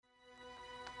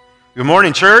Good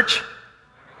morning, church.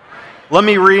 Let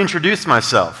me reintroduce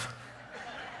myself.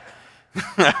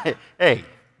 Hey,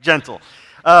 gentle.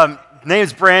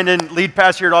 Name's Brandon, lead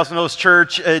pastor here at Austin Hills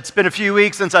Church. It's been a few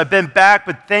weeks since I've been back,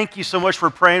 but thank you so much for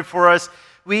praying for us.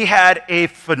 We had a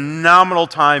phenomenal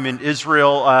time in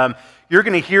Israel. You're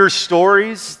going to hear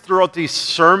stories throughout these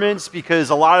sermons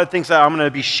because a lot of things that I'm going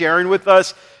to be sharing with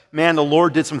us, man, the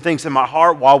Lord did some things in my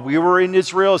heart while we were in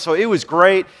Israel, so it was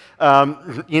great.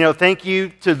 Thank you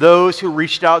to those who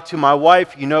reached out to my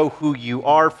wife. You know who you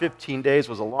are. 15 days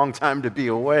was a long time to be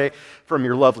away from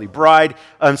your lovely bride.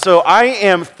 So I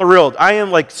am thrilled. I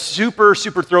am super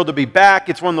thrilled to be back.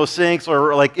 It's one of those things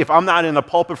where if I'm not in the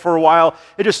pulpit for a while,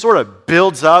 it just sort of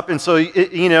builds up. And so,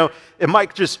 it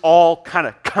might just all kind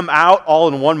of come out all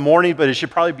in one morning, but it should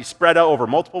probably be spread out over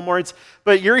multiple mornings.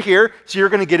 But you're here, so you're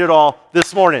going to get it all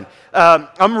this morning.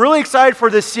 I'm really excited for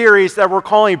this series that we're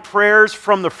calling Prayers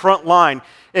from the Front Line.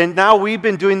 And now we've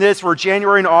been doing this for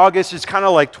January and August. It's kind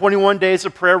of like 21 days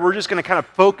of prayer. We're just going to kind of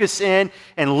focus in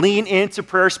and lean into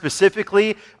prayer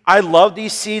specifically. I love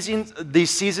these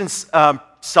seasons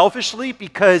selfishly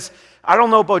because I don't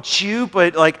know about you,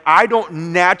 but I don't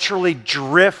naturally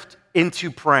drift into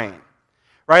praying.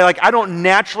 Right? I don't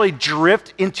naturally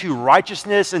drift into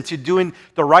righteousness, into doing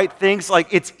the right things.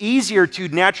 It's easier to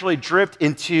naturally drift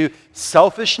into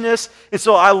selfishness. And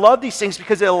so I love these things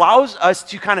because it allows us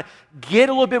to kind of get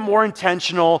a little bit more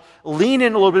intentional, lean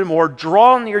in a little bit more,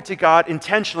 draw near to God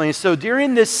intentionally. And so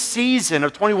during this season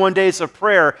of 21 days of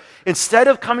prayer, instead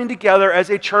of coming together as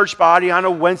a church body on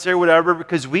a Wednesday or whatever,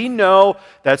 because we know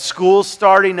that school's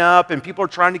starting up and people are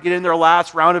trying to get in their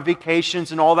last round of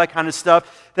vacations and all that kind of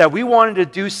stuff, that we wanted to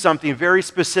do something very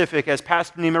specific, as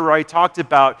Pastor Nima Wright talked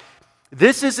about.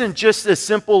 This isn't just a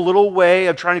simple little way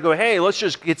of trying to go, hey, let's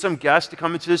just get some guests to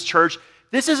come into this church.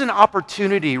 This is an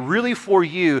opportunity really for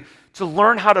you to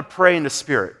learn how to pray in the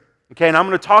Spirit. Okay, and I'm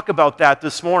going to talk about that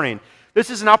this morning. This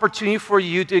is an opportunity for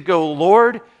you to go,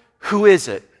 Lord, who is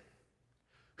it?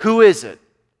 Who is it?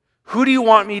 Who do you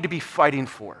want me to be fighting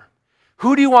for?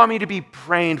 Who do you want me to be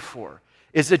praying for?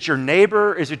 Is it your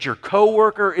neighbor? Is it your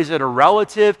coworker? Is it a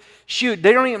relative? Shoot,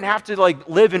 they don't even have to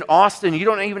live in Austin. You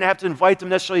don't even have to invite them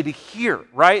necessarily to here,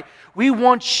 right? We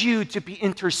want you to be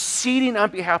interceding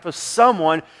on behalf of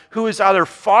someone who is either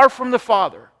far from the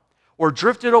Father or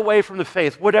drifted away from the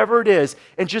faith, whatever it is,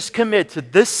 and just commit to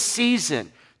this season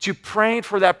to praying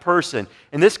for that person.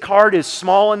 And this card is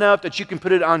small enough that you can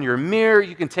put it on your mirror.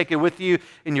 You can take it with you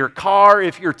in your car.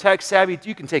 If you're tech savvy,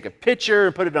 you can take a picture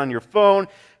and put it on your phone.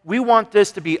 We want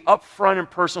this to be upfront and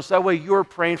personal, so that way you're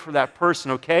praying for that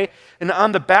person, okay? And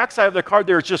on the back side of the card,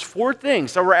 there's just 4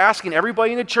 things that we're asking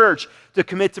everybody in the church to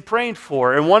commit to praying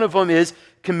for. And one of them is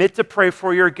commit to pray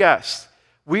for your guests.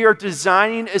 We are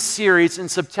designing a series in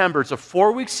September. It's a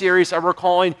 4-week series that we're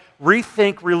calling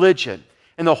Rethink Religion.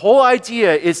 And the whole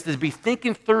idea is to be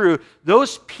thinking through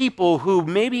those people who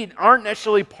maybe aren't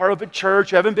necessarily part of a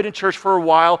church, who haven't been in church for a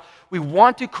while. We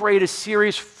want to create a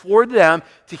series for them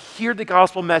to hear the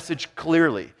gospel message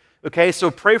clearly. Okay, so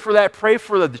pray for that. Pray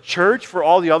for the church, for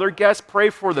all the other guests.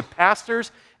 Pray for the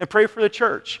pastors, and pray for the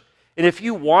church. And if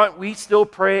you want, we still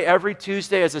pray every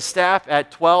Tuesday as a staff at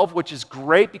 12, which is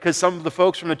great because some of the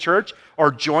folks from the church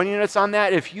are joining us on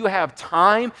that. If you have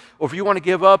time or if you want to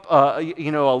give up a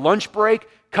lunch break,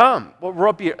 come. We're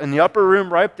up here in the upper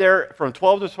room right there from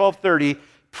 12 to 12:30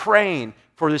 praying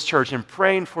for this church and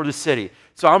praying for the city.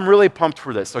 So I'm really pumped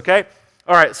for this, okay?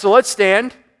 All right, so let's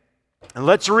stand and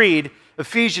let's read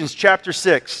Ephesians chapter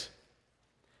 6.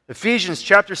 Ephesians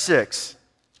chapter 6.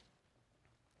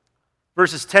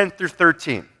 Verses 10 through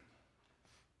 13.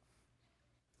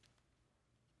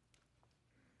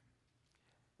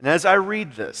 And as I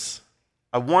read this,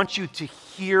 I want you to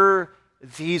hear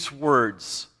these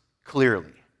words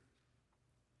clearly.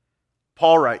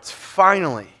 Paul writes,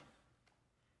 "Finally,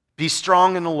 be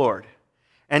strong in the Lord,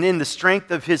 and in the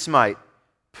strength of his might,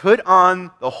 put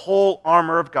on the whole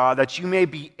armor of God, that you may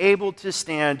be able to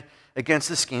stand against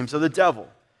the schemes of the devil.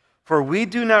 For we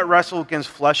do not wrestle against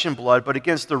flesh and blood, but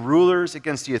against the rulers,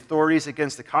 against the authorities,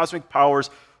 against the cosmic powers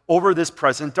over this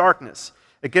present darkness,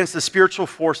 against the spiritual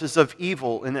forces of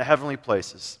evil in the heavenly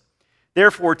places.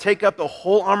 Therefore, take up the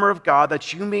whole armor of God,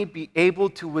 that you may be able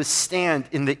to withstand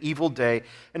in the evil day,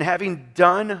 and having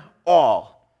done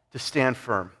all, to stand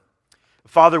firm."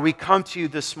 Father, we come to you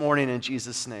this morning in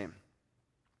Jesus' name.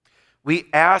 We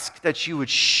ask that you would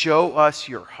show us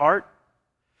your heart.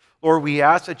 Lord, we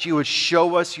ask that you would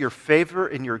show us your favor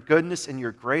and your goodness and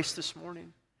your grace this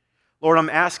morning. Lord, I'm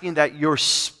asking that your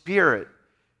Spirit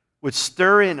would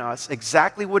stir in us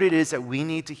exactly what it is that we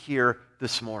need to hear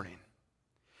this morning.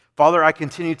 Father, I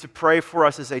continue to pray for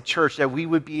us as a church that we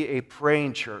would be a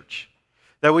praying church,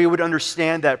 that we would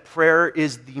understand that prayer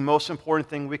is the most important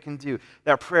thing we can do,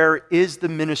 that prayer is the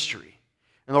ministry.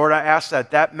 And Lord, I ask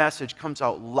that that message comes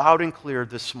out loud and clear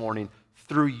this morning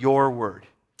through your word.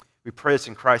 We pray this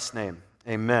in Christ's name.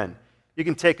 Amen. You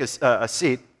can take a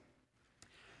seat.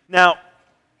 Now,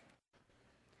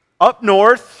 up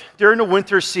north during the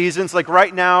winter seasons, like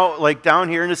right now, like down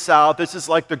here in the south, this is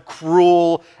like the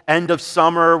cruel end of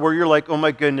summer where you're like, oh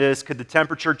my goodness, could the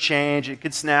temperature change? It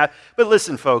could snap. But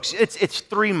listen, folks, it's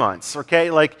 3 months, okay?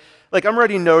 Like I'm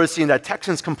already noticing that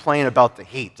Texans complain about the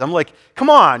heat. I'm like, come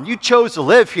on, you chose to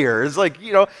live here. It's like,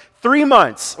 3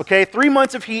 months, okay? 3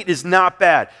 months of heat is not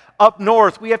bad. Up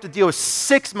north, we have to deal with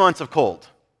 6 months of cold,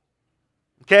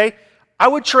 okay? I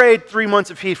would trade 3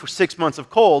 months of heat for 6 months of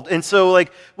cold. And so,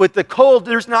 like, with the cold,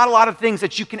 there's not a lot of things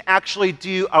that you can actually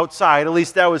do outside. At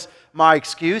least that was my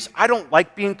excuse. I don't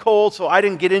like being cold, so I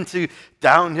didn't get into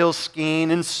downhill skiing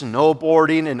and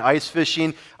snowboarding and ice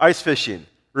fishing. Ice fishing,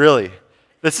 really.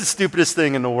 That's the stupidest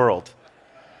thing in the world.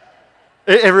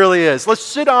 It really is. Let's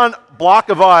sit on a block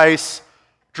of ice,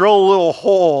 drill a little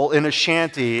hole in a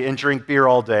shanty, and drink beer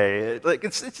all day.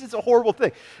 It's a horrible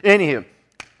thing. Anywho,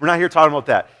 we're not here talking about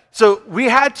that. So we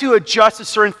had to adjust to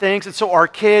certain things, and so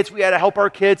we had to help our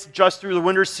kids adjust through the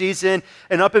winter season.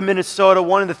 And up in Minnesota,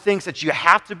 one of the things that you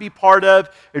have to be part of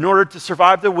in order to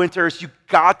survive the winter is you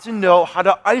got to know how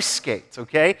to ice skate,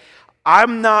 okay?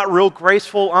 I'm not real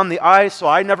graceful on the ice, so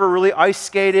I never really ice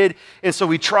skated. And so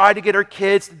we tried to get our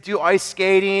kids to do ice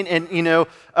skating. And,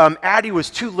 Addie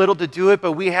was too little to do it,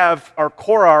 but we have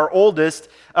Cora, our oldest.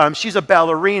 She's a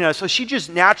ballerina, so she just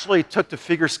naturally took to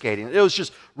figure skating. It was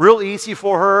just real easy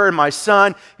for her. And my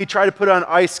son, he tried to put on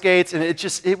ice skates, and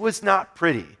it was not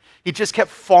pretty. He just kept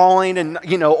falling and,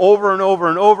 over and over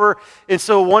and over. And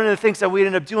so one of the things that we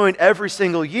ended up doing every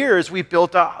single year is we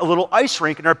built a little ice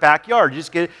rink in our backyard. You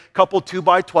just get a couple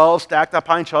 2x12 stacked up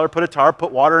on each other, put a tarp,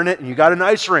 put water in it, and you got an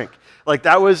ice rink. Like,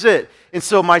 that was it. And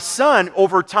so my son,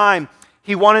 over time,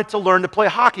 he wanted to learn to play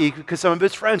hockey because some of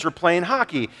his friends were playing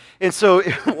hockey. And so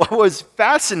what was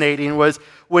fascinating was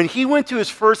when he went to his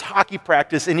first hockey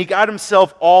practice and he got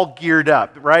himself all geared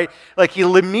up, right? Like, he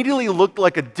immediately looked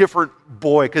like a different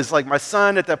boy because, like, my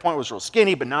son at that point was real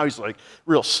skinny, but now he's, like,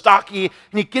 real stocky.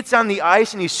 And he gets on the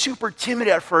ice and he's super timid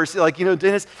at first, like,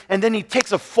 Dennis, and then he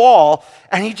takes a fall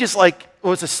and he just, like,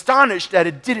 was astonished that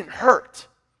it didn't hurt.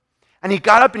 And he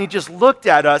got up and he just looked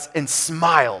at us and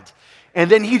smiled. And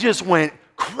then he just went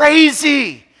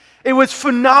crazy. It was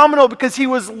phenomenal because he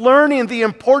was learning the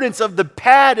importance of the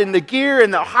pad and the gear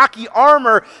and the hockey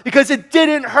armor because it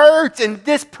didn't hurt. And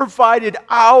this provided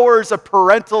hours of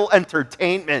parental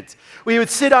entertainment. We would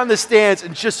sit on the stands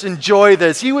and just enjoy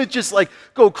this. He would just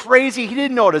go crazy. He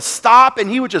didn't know how to stop, and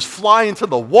he would just fly into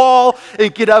the wall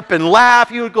and get up and laugh.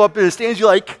 He would go up in the stands.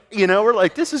 We're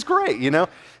like, this is great,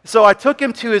 So I took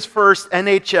him to his first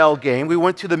NHL game. We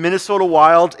went to the Minnesota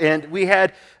Wild, and we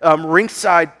had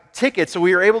ringside tickets, so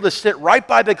we were able to sit right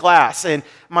by the glass. And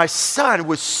my son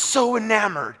was so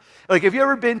enamored. Like, have you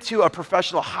ever been to a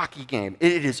professional hockey game?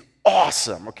 It is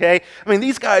awesome, okay? I mean,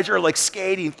 these guys are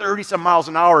skating 30-some miles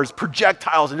an hour as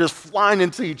projectiles and just flying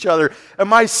into each other. And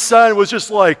my son was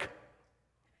just like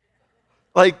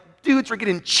dudes were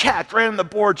getting checked right on the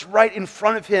boards right in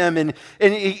front of him. And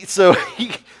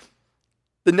the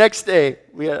next day,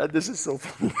 this is so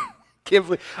funny.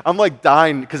 I'm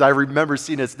dying because I remember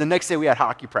seeing this. The next day we had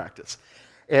hockey practice.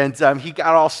 And he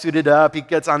got all suited up. He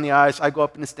gets on the ice. I go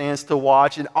up in the stands to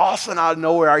watch. And all of a sudden, out of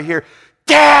nowhere, I hear,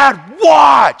 "Dad,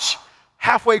 watch!"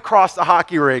 Halfway across the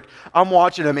hockey rink, I'm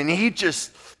watching him. And he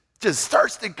just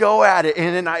starts to go at it.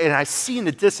 And then I see in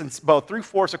the distance, about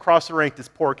 3/4 across the rink, this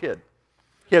poor kid.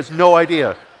 He has no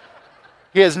idea.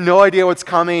 He has no idea what's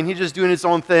coming. He's just doing his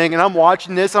own thing. And I'm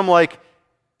watching this. I'm like,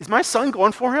 is my son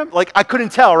going for him? I couldn't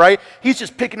tell, right? He's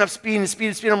just picking up speed and speed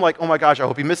and speed. I'm like, oh my gosh, I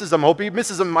hope he misses him. I hope he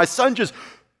misses him. My son just,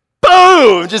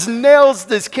 boom, just nails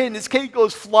this kid. And this kid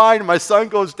goes flying, and my son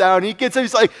goes down. He gets him.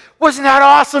 He's like, wasn't that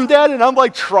awesome, Dad? And I'm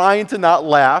trying to not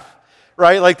laugh,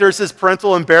 right? There's this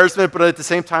parental embarrassment, but at the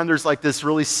same time, there's this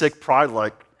really sick pride,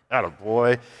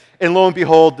 attaboy. And lo and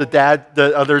behold,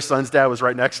 the other son's dad was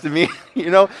right next to me,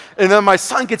 And then my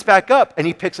son gets back up, and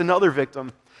he picks another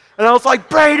victim. And I was like,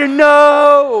 Brayden,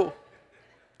 no!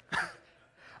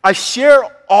 I share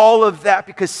all of that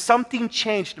because something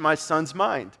changed in my son's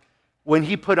mind when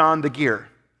he put on the gear.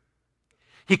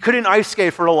 He couldn't ice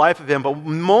skate for the life of him, but the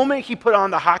moment he put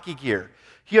on the hockey gear,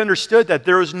 he understood that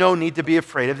there was no need to be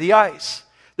afraid of the ice.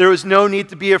 There was no need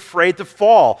to be afraid to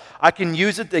fall. I can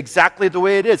use it exactly the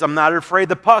way it is. I'm not afraid of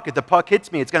the puck. If the puck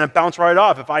hits me, it's going to bounce right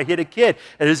off. If I hit a kid,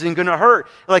 it isn't going to hurt.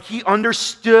 Like, he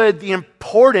understood the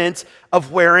importance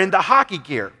of wearing the hockey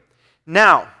gear.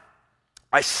 Now,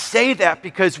 I say that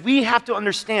because we have to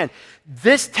understand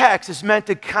this text is meant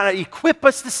to kind of equip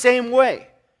us the same way.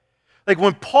 Like,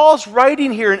 when Paul's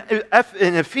writing here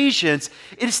in Ephesians,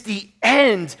 it's the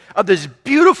end of this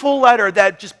beautiful letter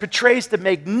that just portrays the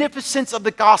magnificence of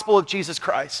the gospel of Jesus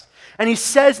Christ. And he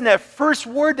says in that first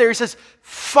word there, he says,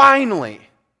 finally.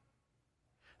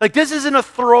 Like, this isn't a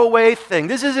throwaway thing.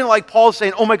 This isn't like Paul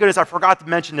saying, oh my goodness, I forgot to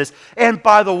mention this. And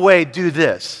by the way, do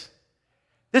this.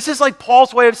 This is like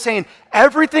Paul's way of saying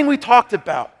everything we talked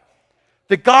about,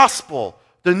 the gospel,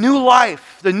 the new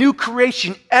life, the new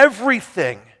creation,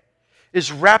 everything is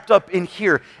wrapped up in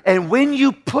here. And when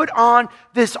you put on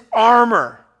this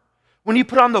armor, when you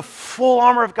put on the full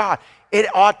armor of God,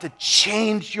 it ought to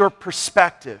change your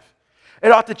perspective.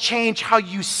 It ought to change how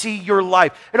you see your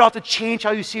life. It ought to change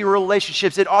how you see your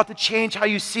relationships. It ought to change how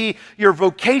you see your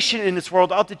vocation in this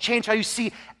world. It ought to change how you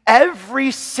see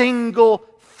every single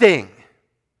thing.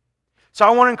 So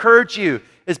I want to encourage you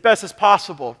as best as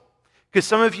possible, because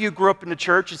some of you grew up in the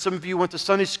church and some of you went to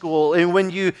Sunday school, and when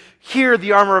you hear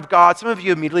the armor of God, some of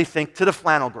you immediately think to the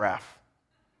flannel graph.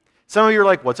 Some of you are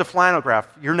like, what's a flannel graph?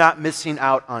 You're not missing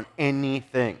out on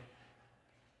anything.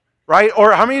 Right?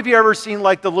 Or how many of you ever seen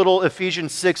like the little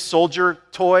Ephesians 6 soldier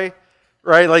toy?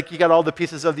 Right? Like, you got all the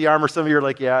pieces of the armor. Some of you are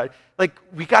like, yeah. Like,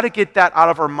 we got to get that out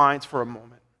of our minds for a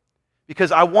moment.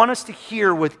 Because I want us to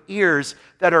hear with ears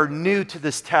that are new to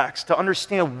this text, to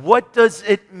understand what does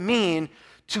it mean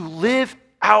to live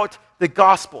out the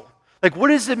gospel. Like, what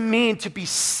does it mean to be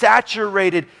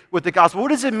saturated with the gospel? What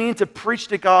does it mean to preach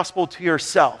the gospel to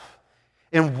yourself?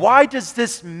 And why does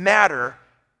this matter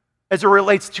as it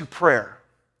relates to prayer?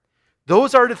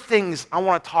 Those are the things I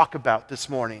want to talk about this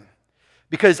morning.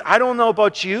 Because I don't know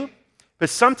about you, but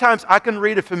sometimes I can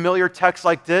read a familiar text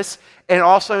like this, and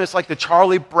all of a sudden it's like the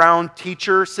Charlie Brown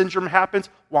teacher syndrome happens.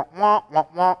 Wah, wah, wah,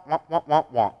 wah, wah, wah, wah,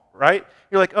 wah, right?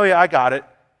 You're like, oh yeah, I got it.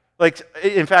 Like,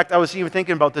 in fact, I was even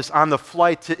thinking about this on the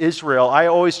flight to Israel. I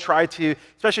always try to,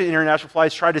 especially international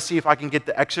flights, try to see if I can get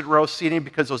the exit row seating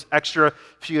because those extra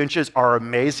few inches are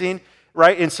amazing,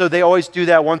 right? And so they always do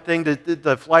that one thing.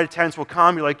 The flight attendants will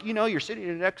come. You're like, you're sitting in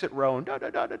an exit row and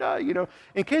da-da-da-da-da,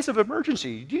 in case of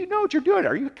emergency, do you know what you're doing?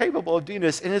 Are you capable of doing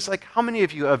this? And it's like, how many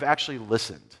of you have actually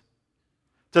listened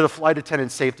to the flight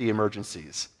attendant safety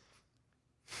emergencies?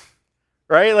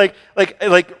 Right?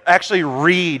 Like actually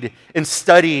read and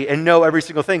study and know every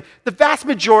single thing. The vast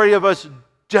majority of us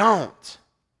don't.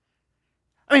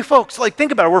 I mean, folks, like,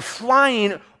 think about it. We're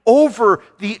flying over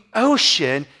the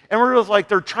ocean, and we're like,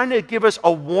 they're trying to give us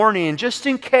a warning just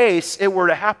in case it were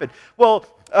to happen. Well,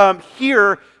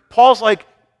 here, Paul's like,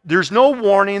 there's no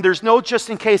warning. There's no just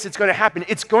in case it's going to happen.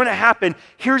 It's going to happen.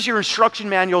 Here's your instruction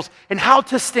manuals and how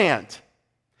to stand.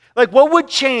 Like, what would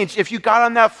change if you got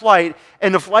on that flight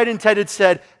and the flight attendant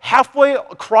said, halfway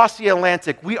across the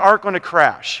Atlantic, we are going to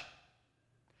crash.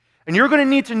 And you're going to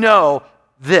need to know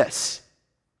this.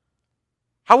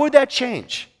 How would that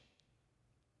change?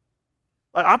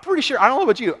 Like, I'm pretty sure, I don't know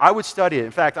about you, I would study it.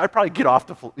 In fact, I'd probably get off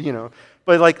the,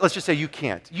 but like, let's just say you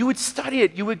can't. You would study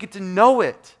it. You would get to know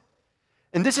it.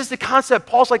 And this is the concept.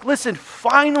 Paul's like, listen,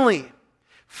 finally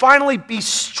be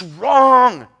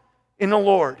strong in the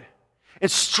Lord. And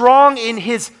strong in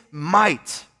his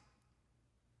might.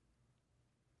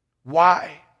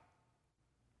 Why?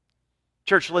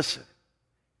 Church, listen.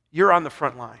 You're on the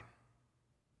front line.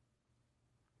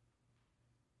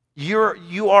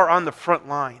 You are on the front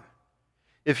line.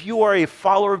 If you are a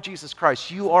follower of Jesus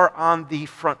Christ, you are on the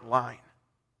front line.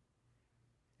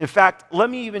 In fact,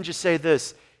 let me even just say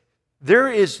this. There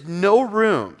is no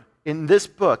room in this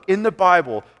book, in the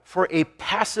Bible, for a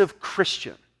passive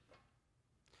Christian.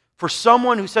 For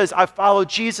someone who says, I follow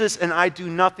Jesus and I do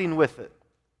nothing with it.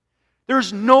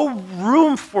 There's no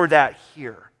room for that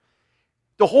here.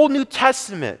 The whole New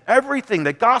Testament, everything,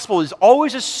 the gospel is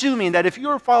always assuming that if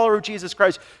you're a follower of Jesus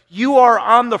Christ, you are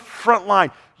on the front line.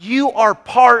 You are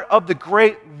part of the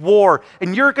great war,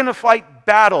 and you're going to fight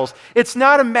battles. It's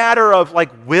not a matter of like,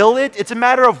 will it? It's a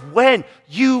matter of when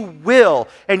you will.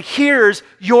 And here's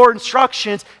your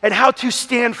instructions and how to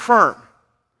stand firm.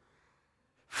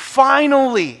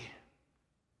 Finally,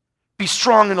 be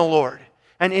strong in the Lord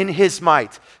and in his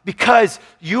might, because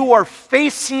you are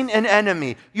facing an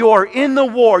enemy. You are in the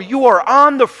war. You are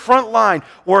on the front line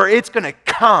where it's going to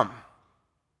come.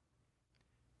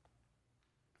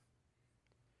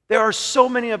 There are so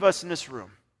many of us in this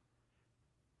room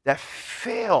that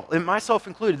fail, and myself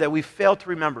included, that we fail to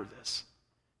remember this.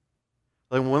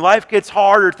 Like when life gets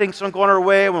hard or things don't go our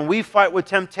way, when we fight with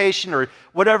temptation or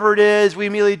whatever it is, we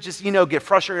immediately just, get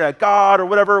frustrated at God or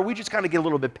whatever. We just kind of get a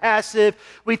little bit passive.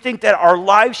 We think that our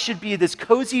lives should be this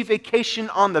cozy vacation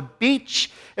on the beach,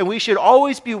 and we should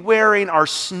always be wearing our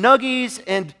Snuggies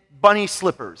and bunny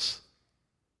slippers.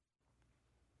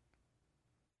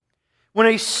 When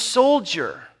a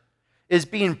soldier is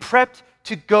being prepped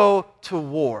to go to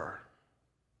war,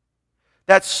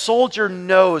 that soldier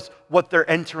knows what they're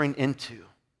entering into.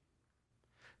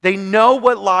 They know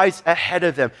what lies ahead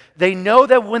of them. They know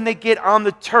that when they get on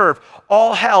the turf,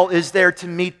 all hell is there to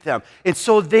meet them. And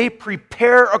so they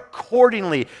prepare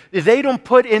accordingly. They don't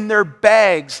put in their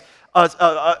bags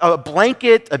a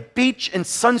blanket, a beach, and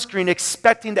sunscreen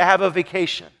expecting to have a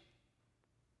vacation.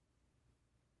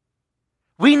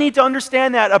 We need to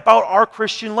understand that about our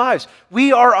Christian lives.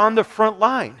 We are on the front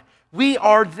line. We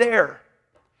are there.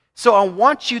 So I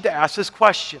want you to ask this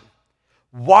question.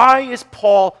 Why is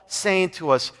Paul saying to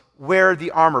us, wear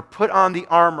the armor, put on the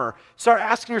armor? Start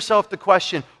asking yourself the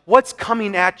question, what's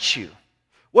coming at you?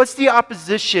 What's the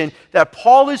opposition that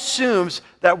Paul assumes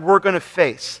that we're going to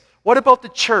face? What about the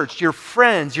church, your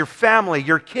friends, your family,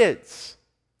 your kids?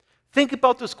 Think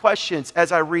about those questions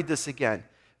as I read this again.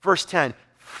 Verse 10,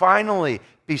 finally,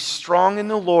 be strong in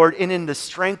the Lord and in the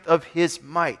strength of his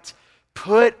might.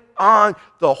 Put on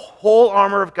the whole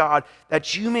armor of God,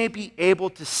 that you may be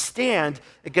able to stand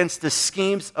against the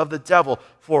schemes of the devil.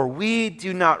 For we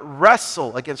do not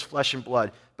wrestle against flesh and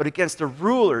blood, but against the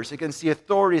rulers, against the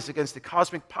authorities, against the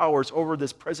cosmic powers over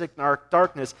this present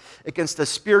darkness, against the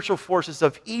spiritual forces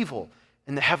of evil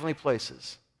in the heavenly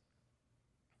places.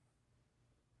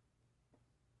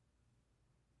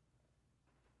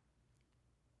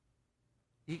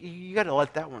 You got to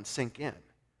let that one sink in.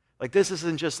 Like, this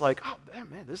isn't just like, oh,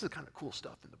 man, this is kind of cool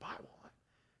stuff in the Bible.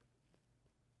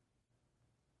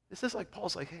 This is like,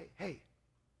 Paul's like, hey,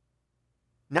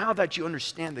 now that you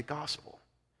understand the gospel,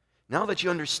 now that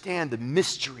you understand the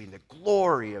mystery and the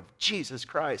glory of Jesus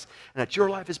Christ, and that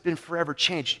your life has been forever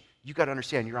changed, you got to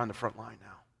understand you're on the front line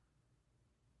now.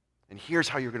 And here's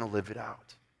how you're going to live it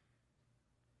out.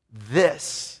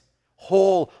 This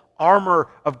whole armor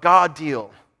of God deal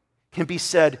can be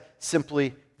said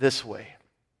simply this way.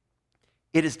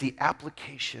 It is the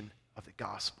application of the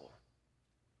gospel.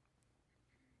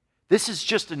 This is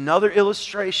just another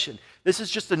illustration. This is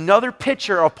just another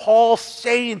picture of Paul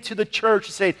saying to the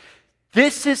church, saying,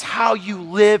 this is how you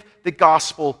live the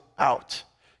gospel out.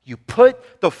 You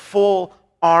put the full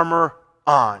armor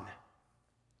on.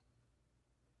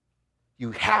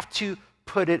 You have to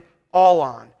put it all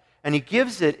on. And he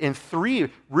gives it in 3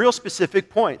 real specific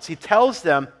points. He tells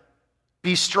them,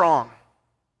 be strong.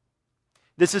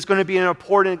 This is going to be an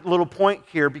important little point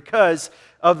here because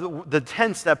of the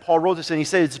tense that Paul wrote this in. He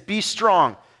says, be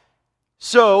strong.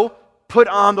 So, put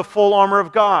on the full armor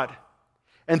of God.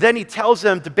 And then he tells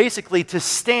them to basically to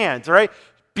stand, all right?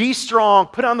 Be strong,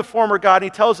 put on the full armor of God, and he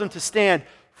tells them to stand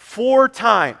 4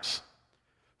 times.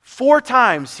 4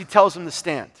 times he tells them to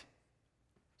stand.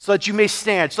 So that you may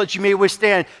stand, so that you may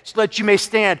withstand, so that you may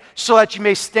stand, so that you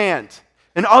may stand.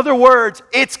 In other words,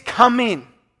 it's coming.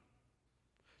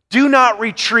 Do not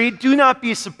retreat. Do not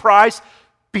be surprised.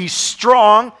 Be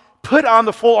strong. Put on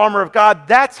the full armor of God.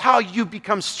 That's how you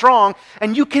become strong.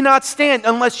 And you cannot stand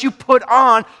unless you put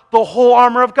on the whole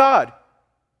armor of God.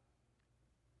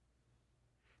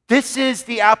 This is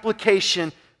the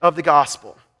application of the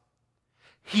gospel.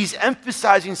 He's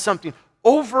emphasizing something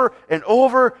over and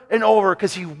over and over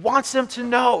because he wants them to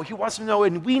know. He wants them to know,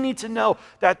 and we need to know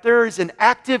that there is an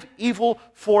active evil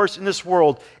force in this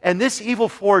world, and this evil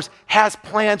force has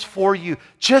plans for you,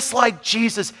 just like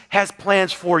Jesus has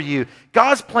plans for you.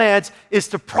 God's plans is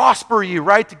to prosper you,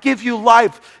 right? To give you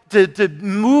life, to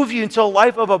move you into a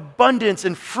life of abundance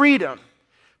and freedom.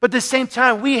 But at the same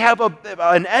time, we have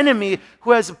an enemy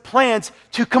who has plans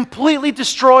to completely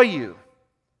destroy you.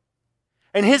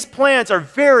 And his plans are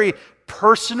very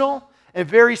personal and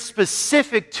very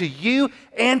specific to you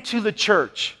and to the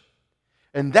church.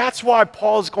 And that's why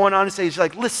Paul's going on to say, he's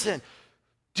like, listen,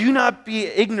 do not be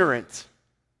ignorant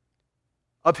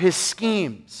of his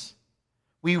schemes.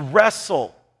 We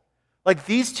wrestle. Like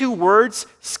these 2 words,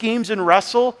 schemes and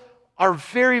wrestle, are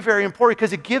very, very important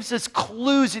because it gives us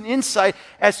clues and insight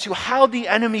as to how the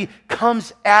enemy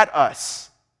comes at us.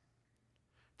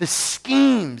 The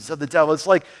schemes of the devil, it's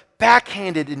like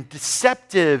backhanded and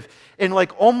deceptive and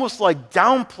like almost like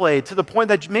downplayed to the point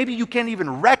that maybe you can't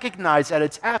even recognize that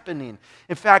it's happening.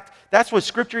 In fact, that's what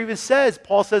Scripture even says.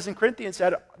 Paul says in Corinthians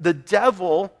that the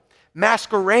devil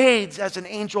masquerades as an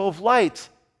angel of light,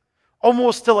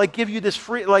 almost to like give you this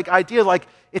free like idea like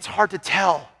it's hard to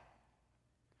tell.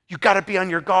 You got to be on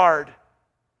your guard.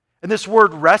 And this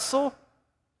word wrestle,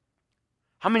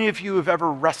 how many of you have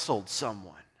ever wrestled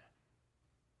someone?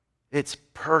 It's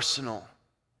personal.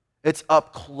 It's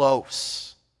up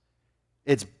close.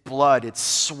 It's blood. It's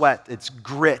sweat. It's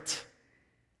grit.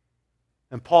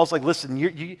 And Paul's like, listen,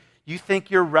 you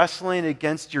think you're wrestling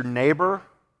against your neighbor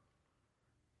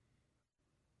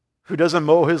who doesn't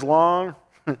mow his lawn,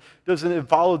 doesn't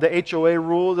follow the HOA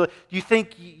rules? Do you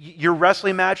think your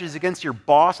wrestling match is against your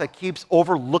boss that keeps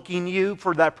overlooking you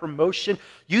for that promotion?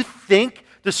 You think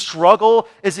the struggle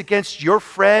is against your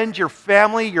friend, your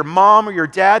family, your mom, or your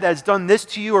dad that has done this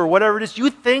to you or whatever it is? You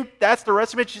think that's the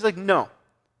wrestling match? She's like, no.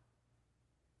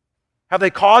 Have they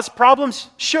caused problems?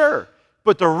 Sure.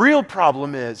 But the real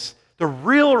problem is, the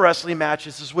real wrestling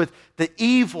matches is with the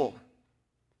evil,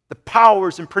 the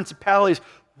powers and principalities,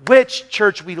 which,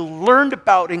 church, we learned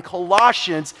about in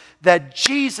Colossians, that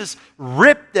Jesus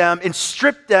ripped them and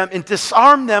stripped them and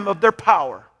disarmed them of their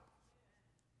power.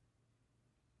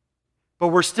 But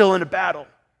we're still in a battle.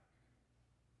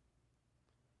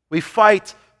 We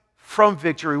fight from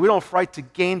victory. We don't fight to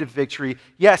gain the victory.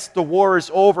 Yes, the war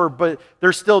is over, but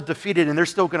they're still defeated and they're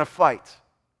still going to fight.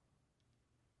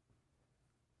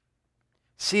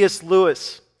 C.S.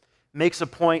 Lewis makes a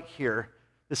point here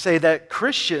to say that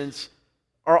Christians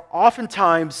are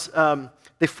oftentimes,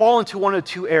 they fall into one of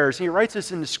two errors. And he writes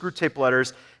this in the Screwtape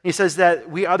Letters. He says that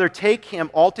we either take him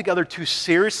altogether too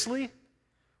seriously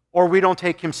or we don't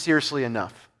take him seriously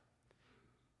enough.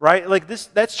 Right? Like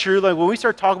that's true. Like when we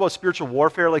start talking about spiritual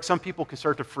warfare, like some people can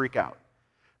start to freak out.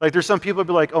 Like there's some people who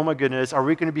be like, oh my goodness, are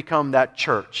we going to become that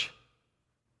church?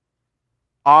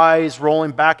 Eyes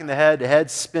rolling back in the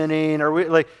head spinning. Are we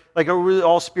are we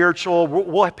all spiritual?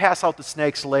 We'll pass out the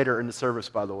snakes later in the service,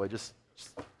 by the way. Just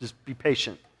be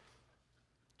patient.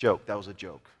 Joke. That was a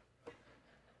joke.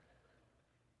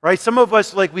 Right? Some of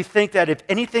us, we think that if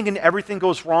anything and everything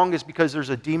goes wrong is because there's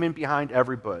a demon behind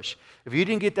every bush. If you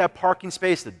didn't get that parking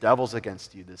space, the devil's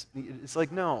against you. It's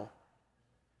like, no.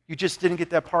 You just didn't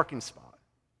get that parking spot.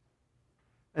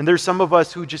 And there's some of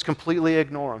us who just completely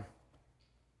ignore him.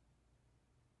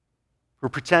 Who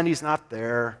pretend he's not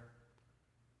there.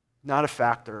 Not a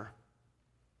factor.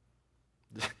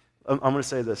 I'm going to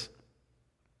say this.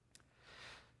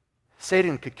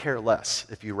 Satan could care less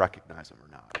if you recognize him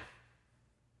or not.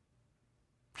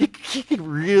 He could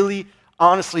really,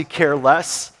 honestly care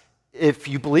less if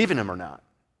you believe in him or not.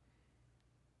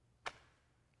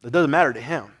 It doesn't matter to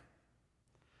him.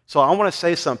 So I want to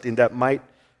say something that might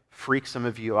freak some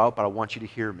of you out, but I want you to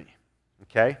hear me.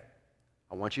 Okay?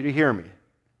 I want you to hear me.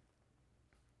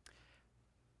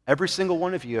 Every single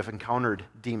one of you have encountered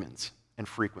demons, and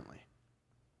frequently.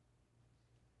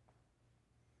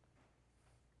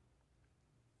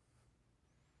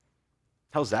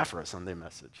 How's that for a Sunday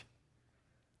message?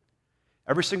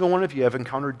 Every single one of you have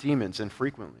encountered demons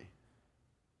infrequently.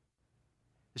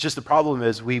 It's just the problem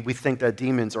is we think that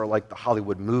demons are like the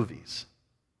Hollywood movies,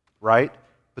 right?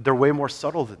 But they're way more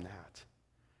subtle than that.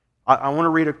 I want to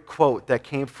read a quote that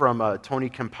came from Tony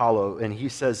Campolo, and he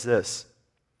says this.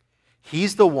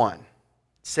 He's the one,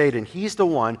 Satan, he's the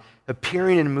one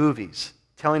appearing in movies,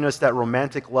 telling us that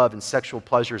romantic love and sexual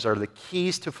pleasures are the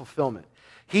keys to fulfillment.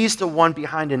 He's the one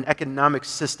behind an economic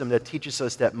system that teaches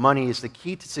us that money is the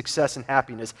key to success and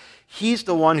happiness. He's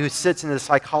the one who sits in the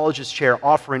psychologist's chair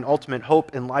offering ultimate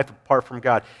hope in life apart from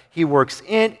God. He works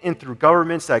in and through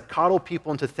governments that coddle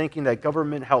people into thinking that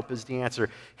government help is the answer.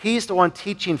 He's the one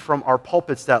teaching from our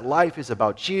pulpits that life is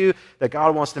about you, that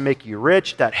God wants to make you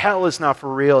rich, that hell is not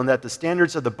for real, and that the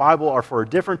standards of the Bible are for a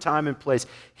different time and place.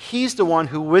 He's the one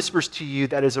who whispers to you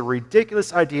that it's a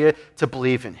ridiculous idea to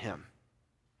believe in him.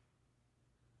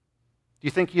 Do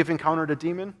you think you've encountered a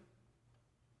demon?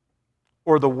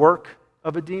 Or the work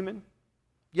of a demon?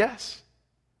 Yes.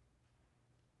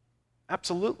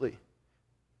 Absolutely.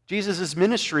 Jesus'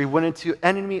 ministry went into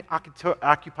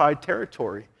enemy-occupied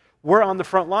territory. We're on the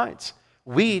front lines.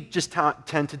 We just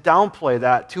tend to downplay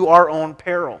that to our own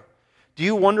peril. Do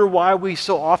you wonder why we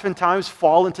so oftentimes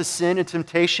fall into sin and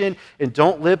temptation and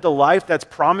don't live the life that's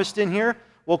promised in here?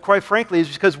 Well, quite frankly,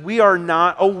 it's because we are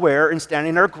not aware and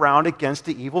standing our ground against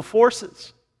the evil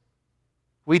forces.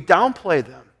 We downplay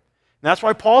them. And that's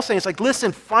why Paul's saying, it's like,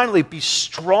 listen, finally, be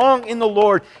strong in the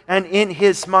Lord and in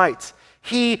his might.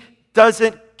 He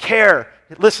doesn't care.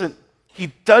 Listen, he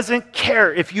doesn't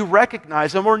care if you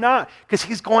recognize him or not, because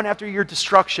he's going after your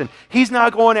destruction. He's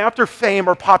not going after fame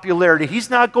or popularity. He's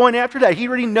not going after that. He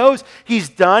already knows he's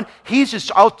done. He's just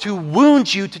out to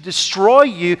wound you, to destroy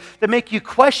you, to make you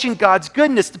question God's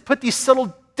goodness, to put these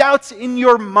subtle doubts in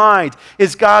your mind.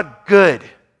 Is God good?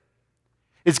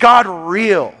 Is God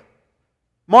real?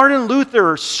 Martin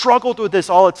Luther struggled with this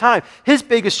all the time. His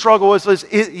biggest struggle was,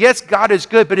 yes, God is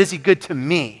good, but is he good to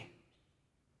me?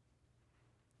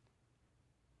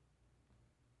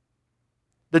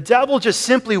 The devil just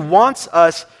simply wants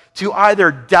us to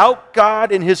either doubt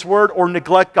God in his word or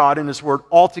neglect God in his word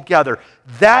altogether.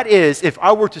 That is, if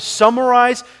I were to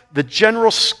summarize the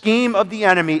general scheme of the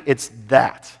enemy, it's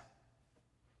that.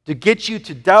 To get you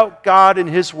to doubt God in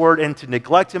his word and to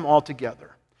neglect him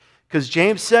altogether. Because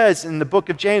James says in the book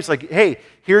of James, like, hey,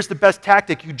 here's the best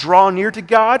tactic. You draw near to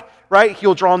God, right?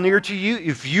 He'll draw near to you.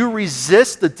 If you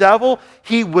resist the devil,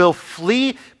 he will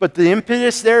flee. But the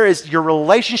impetus there is your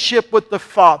relationship with the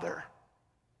Father.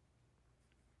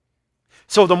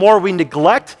 So the more we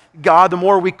neglect God, the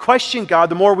more we question God,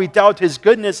 the more we doubt his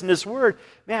goodness and his word,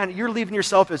 man, you're leaving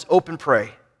yourself as open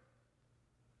prey.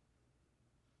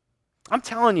 I'm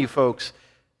telling you, folks,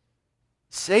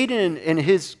 Satan and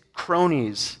his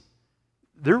cronies,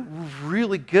 they're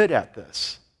really good at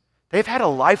this. They've had a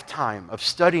lifetime of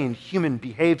studying human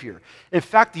behavior. In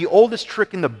fact, the oldest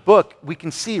trick in the book we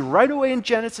can see right away in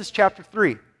Genesis chapter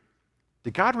 3.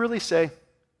 Did God really say?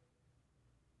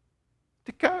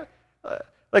 Did God?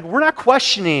 We're not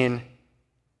questioning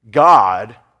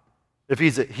God if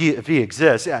he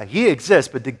exists. Yeah, he exists,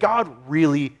 but did God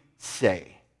really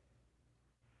say?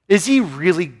 Is he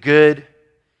really good?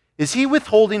 Is he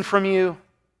withholding from you?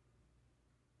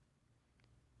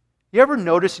 You ever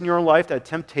notice in your own life that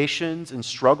temptations and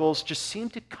struggles just seem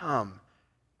to come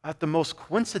at the most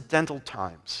coincidental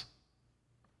times?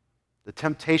 The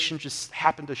temptation just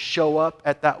happened to show up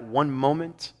at that one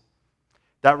moment.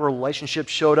 That relationship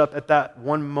showed up at that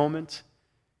one moment.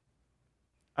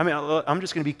 I mean, I'm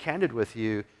just going to be candid with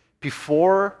you.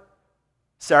 Before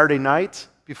Saturday night,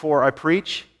 before I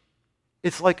preach,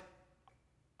 it's like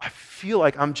I feel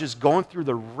like I'm just going through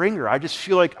the ringer. I just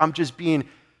feel like I'm just being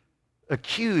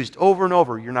accused over and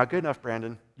over. You're not good enough,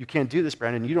 Brandon. You can't do this,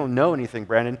 Brandon. You don't know anything,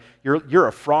 Brandon. You're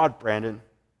a fraud, Brandon.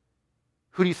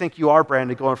 Who do you think you are,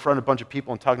 Brandon, to go in front of a bunch of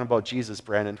people and talking about Jesus,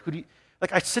 Brandon?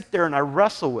 I sit there and I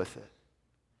wrestle with it.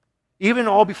 Even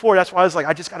all before, that's why I was like,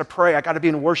 I just got to pray. I got to be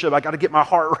in worship. I got to get my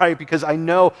heart right because I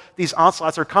know these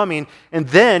onslaughts are coming. And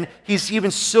then he's even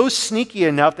so sneaky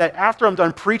enough that after I'm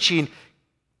done preaching,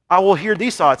 I will hear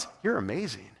these thoughts. You're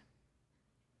amazing.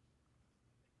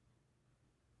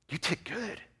 You did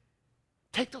good.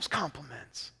 Take those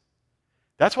compliments.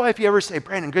 That's why if you ever say,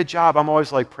 Brandon, good job, I'm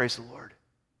always like, praise the Lord.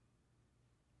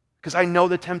 Because I know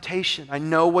the temptation. I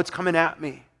know what's coming at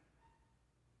me.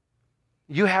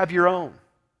 You have your own.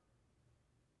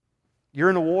 You're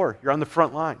in a war. You're on the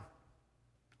front line.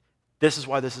 This is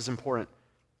why this is important.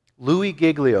 Louis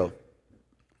Giglio,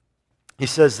 he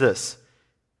says this,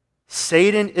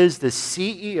 Satan is the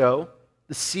CEO,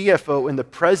 the CFO, and the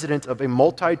president of a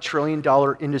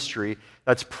multi-trillion-dollar industry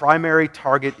that's primary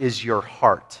target is your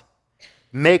heart.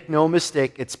 Make no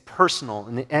mistake, it's personal,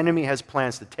 and the enemy has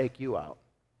plans to take you out.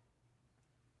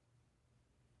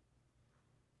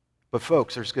 But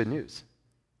folks, there's good news.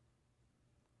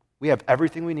 We have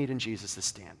everything we need in Jesus to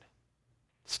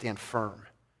stand firm,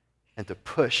 and to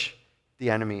push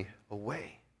the enemy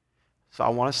away. So I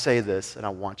want to say this, and I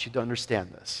want you to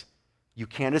understand this. You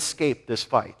can't escape this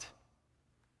fight.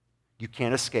 You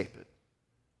can't escape it.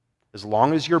 As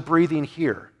long as you're breathing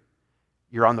here,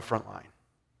 you're on the front line.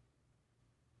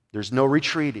 There's no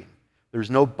retreating.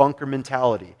 There's no bunker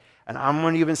mentality. And I'm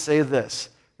going to even say this.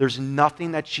 There's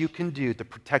nothing that you can do to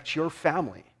protect your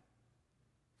family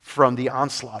from the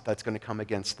onslaught that's going to come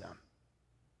against them.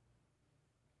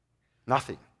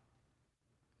 Nothing.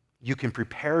 You can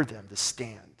prepare them to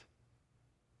stand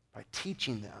by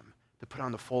teaching them to put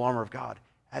on the full armor of God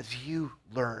as you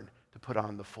learn to put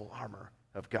on the full armor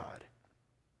of God.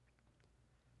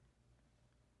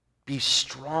 Be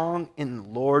strong in the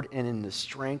Lord and in the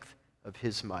strength of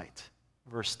his might.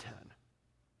 Verse 10.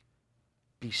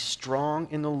 Be strong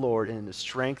in the Lord and in the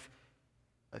strength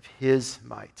of his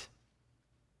might.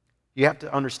 You have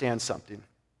to understand something.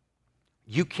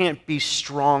 You can't be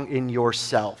strong in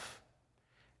yourself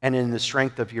and in the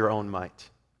strength of your own might.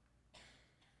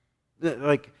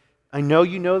 Like, I know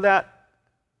you know that.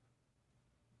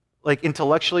 Like,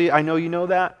 intellectually, I know you know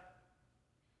that.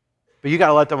 But you got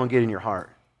to let that one get in your heart.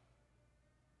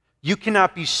 You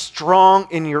cannot be strong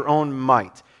in your own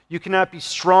might. You cannot be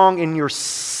strong in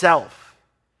yourself.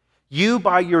 You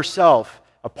by yourself,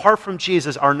 apart from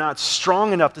Jesus, are not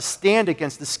strong enough to stand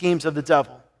against the schemes of the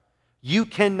devil. You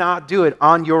cannot do it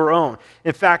on your own.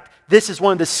 In fact, this is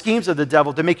one of the schemes of the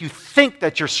devil to make you think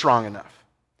that you're strong enough,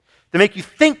 to make you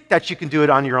think that you can do it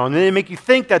on your own, and to make you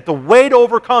think that the way to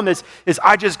overcome this is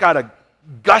I just got to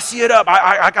gussy it up.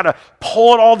 I got to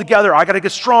pull it all together. I got to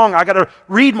get strong. I got to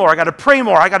read more. I got to pray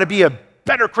more. I got to be a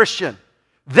better Christian.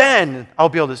 Then I'll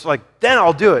be able to, then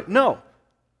I'll do it. No.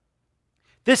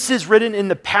 This is written in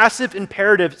the passive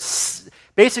imperative,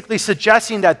 basically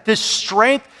suggesting that this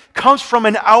strength comes from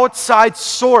an outside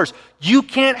source. You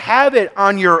can't have it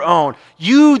on your own.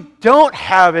 You don't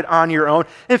have it on your own.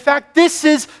 In fact, this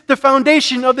is the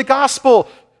foundation of the gospel.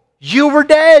 You were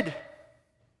dead.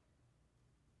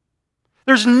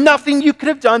 There's nothing you could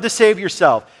have done to save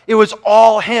yourself. It was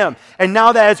all Him. And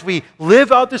now that as we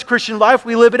live out this Christian life,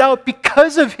 we live it out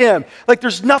because of Him.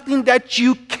 There's nothing that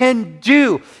you can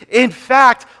do. In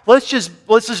fact, let's just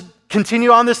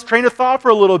continue on this train of thought for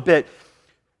a little bit.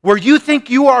 Where you think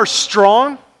you are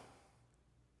strong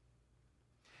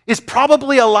is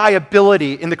probably a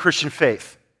liability in the Christian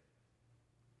faith.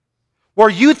 Where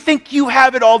you think you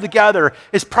have it all together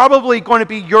is probably going to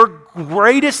be your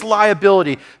greatest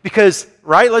liability because,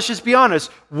 right, let's just be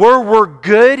honest, where we're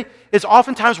good is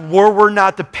oftentimes where we're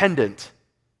not dependent.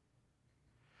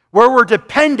 Where we're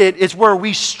dependent is where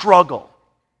we struggle.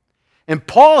 And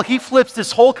Paul, he flips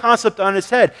this whole concept on his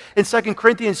head. In 2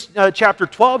 Corinthians chapter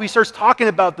 12, he starts talking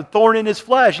about the thorn in his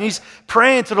flesh. And he's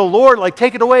praying to the Lord,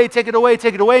 take it away, take it away,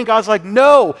 take it away. And God's like,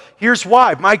 no, here's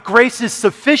why. My grace is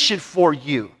sufficient for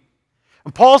you.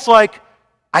 And Paul's like,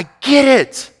 I get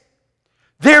it.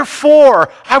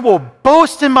 Therefore, I will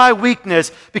boast in my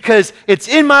weakness because it's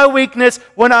in my weakness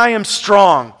when I am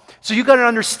strong. So you got to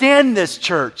understand this,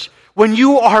 church. When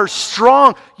you are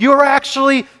strong, you're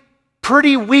actually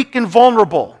pretty weak and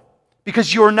vulnerable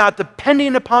because you're not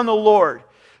depending upon the Lord.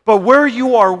 But where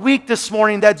you are weak this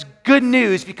morning, that's good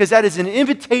news because that is an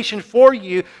invitation for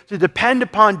you to depend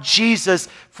upon Jesus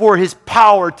for His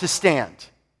power to stand.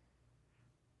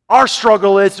 Our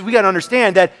struggle is we got to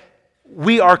understand that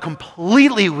we are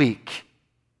completely weak.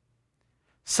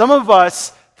 Some of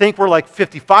us think we're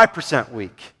 55%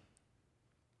 weak,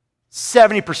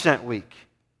 70% weak.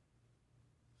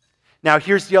 Now,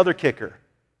 here's the other kicker.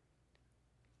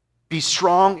 Be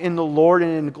strong in the Lord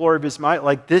and in the glory of His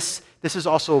might. This is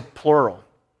also plural.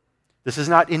 This is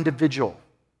not individual.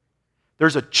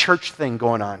 There's a church thing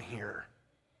going on here.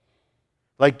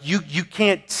 You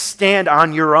can't stand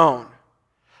on your own.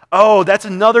 Oh, that's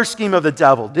another scheme of the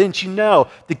devil, didn't you know?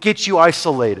 To get you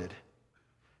isolated.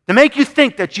 To make you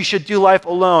think that you should do life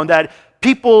alone, that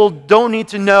people don't need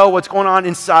to know what's going on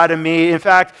inside of me. In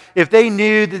fact, if they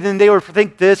knew, then they would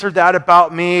think this or that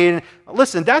about me. And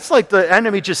listen, that's like the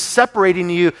enemy just separating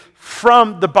you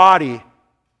from the body.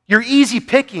 You're easy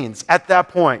pickings at that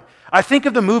point. I think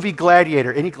of the movie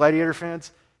Gladiator. Any Gladiator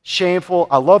fans? Shameful.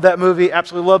 I love that movie.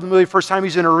 Absolutely love the movie. First time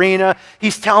he's in arena,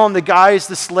 he's telling the guys,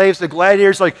 the slaves, the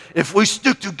gladiators, if we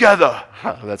stick together,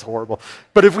 that's horrible.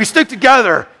 But if we stick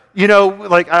together, I'm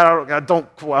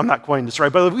not coining this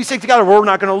right, but if we stick together, we're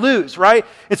not going to lose, right?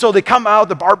 And so they come out,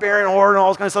 the barbarian horde and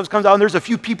all this kind of stuff comes out, and there's a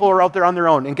few people who are out there on their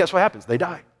own. And guess what happens? They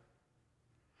die.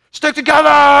 Stick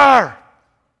together!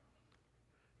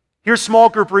 Here's small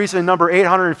group reason number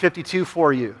 852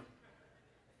 for you.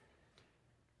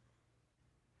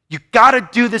 You got to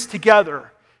do this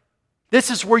together. This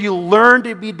is where you learn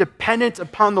to be dependent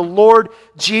upon the Lord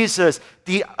Jesus.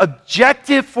 The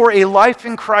objective for a life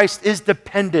in Christ is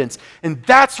dependence. And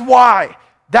that's why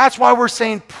we're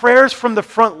saying prayers from the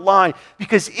front line.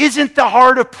 Because isn't the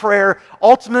heart of prayer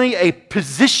ultimately a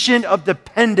position of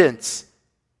dependence?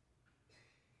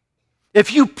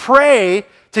 If you pray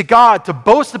to God to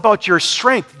boast about your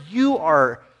strength, you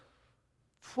are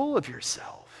full of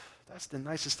yourself. That's the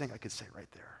nicest thing I could say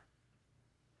right there.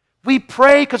 We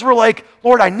pray because we're like,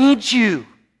 Lord, I need you.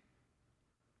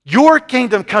 Your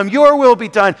kingdom come, your will be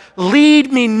done.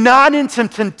 Lead me not into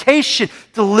temptation.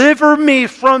 Deliver me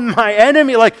from my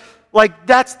enemy. Like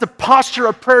that's the posture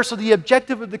of prayer. So the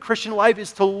objective of the Christian life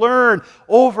is to learn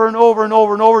over and over and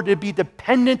over and over to be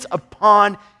dependent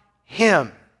upon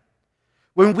Him.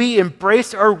 When we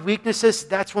embrace our weaknesses,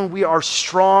 that's when we are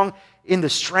strong in the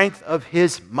strength of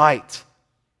His might.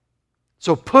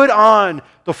 So put on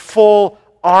the full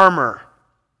armor.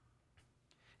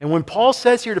 And when Paul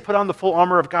says here to put on the full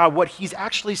armor of God, what he's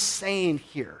actually saying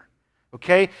here,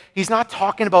 okay? He's not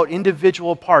talking about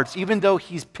individual parts, even though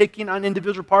he's picking on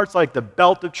individual parts like the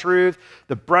belt of truth,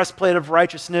 the breastplate of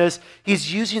righteousness.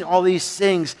 He's using all these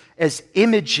things as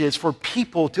images for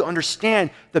people to understand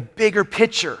the bigger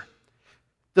picture.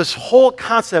 This whole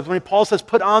concept, when Paul says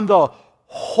put on the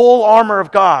whole armor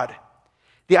of God,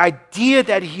 the idea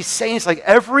that he's saying is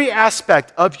every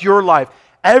aspect of your life,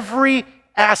 every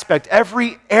aspect,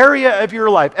 every area of your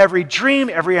life, every dream,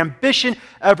 every ambition,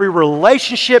 every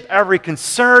relationship, every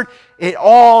concern, it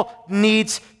all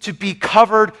needs to be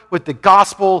covered with the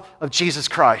gospel of Jesus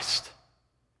Christ.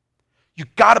 You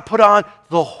got to put on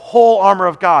the whole armor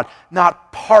of God,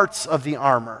 not parts of the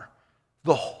armor,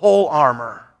 the whole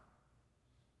armor.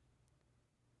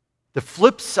 The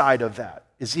flip side of that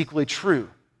is equally true.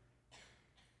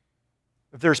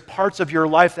 If there's parts of your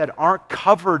life that aren't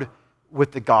covered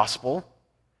with the gospel,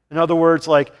 in other words,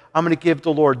 like, I'm going to give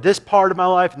the Lord this part of my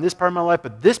life and this part of my life,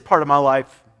 but this part of my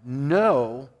life,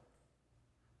 no.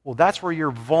 Well, that's where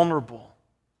you're vulnerable.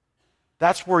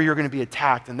 That's where you're going to be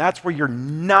attacked, and that's where you're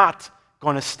not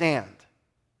going to stand.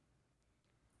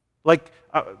 Like,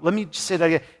 let me just say that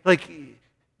again. Like,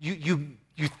 you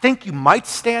think you might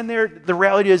stand there. The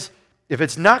reality is, if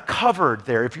it's not covered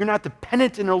there, if you're not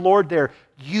dependent in the Lord there,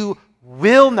 you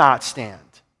will not stand.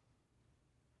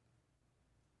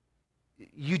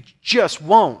 You just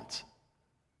won't,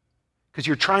 because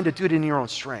you're trying to do it in your own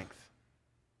strength.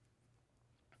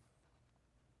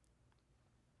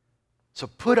 So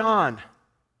put on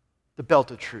the belt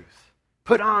of truth.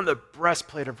 Put on the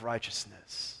breastplate of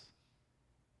righteousness.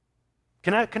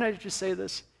 Can I just say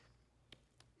this?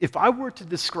 If I were to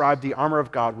describe the armor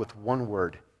of God with one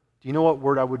word, do you know what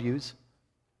word I would use?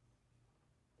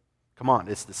 Come on,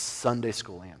 it's the Sunday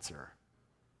school answer.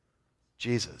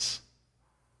 Jesus.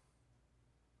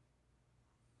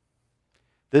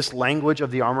 This language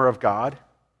of the armor of God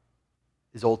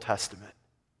is Old Testament.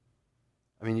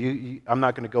 I mean, I'm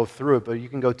not going to go through it, but you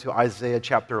can go to Isaiah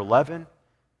chapter 11.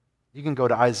 You can go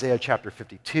to Isaiah chapter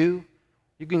 52.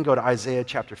 You can go to Isaiah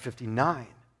chapter 59. And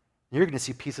you're going to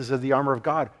see pieces of the armor of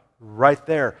God right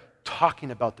there talking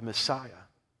about the Messiah.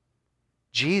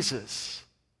 Jesus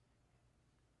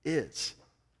is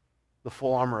the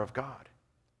full armor of God.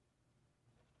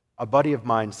 A buddy of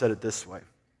mine said it this way: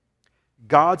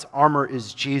 God's armor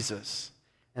is Jesus,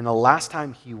 and the last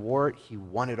time he wore it, he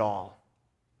won it all.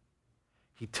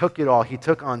 He took it all. He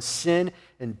took on sin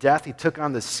and death. He took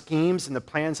on the schemes and the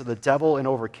plans of the devil and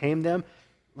overcame them.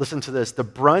 Listen to this. The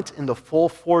brunt and the full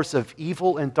force of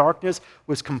evil and darkness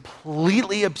was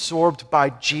completely absorbed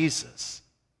by Jesus.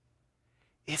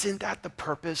 Isn't that the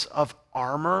purpose of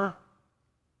armor?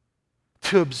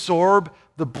 To absorb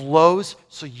the blows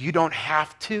so you don't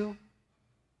have to?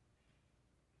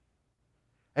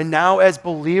 And now as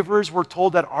believers, we're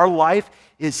told that our life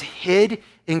is hid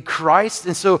in Christ.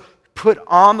 And so put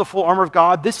on the full armor of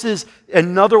God. This is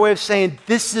another way of saying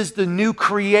this is the new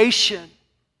creation.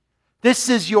 This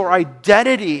is your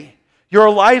identity. Your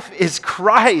life is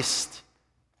Christ.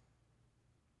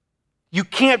 You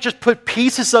can't just put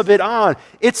pieces of it on.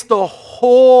 It's the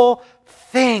whole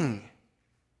thing.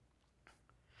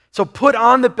 So put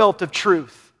on the belt of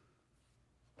truth.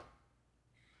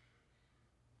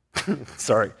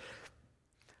 Sorry.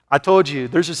 I told you,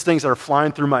 there's just things that are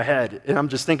flying through my head, and I'm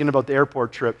just thinking about the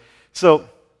airport trip. So,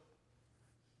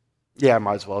 yeah, I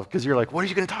might as well, because you're like, what are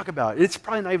you going to talk about? It's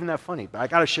probably not even that funny, but I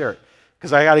got to share it,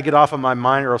 because I got to get off of my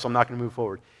mind, or else I'm not going to move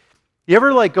forward. You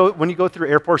ever, when you go through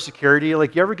airport security, you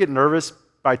ever get nervous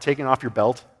by taking off your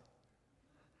belt?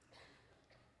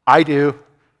 I do,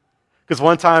 because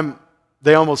one time,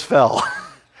 they almost fell,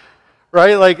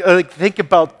 right? Think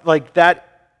about that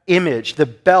image. The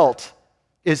belt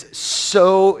is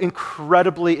so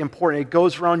incredibly important. It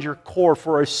goes around your core.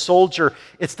 For a soldier,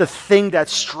 it's the thing that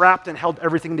strapped and held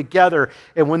everything together.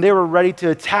 And when they were ready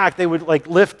to attack, they would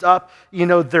lift up,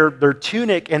 their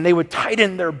tunic, and they would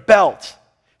tighten their belt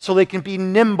so they can be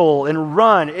nimble and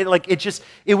run. It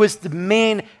was the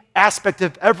main aspect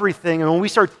of everything. And when we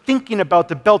start thinking about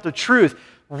the belt of truth,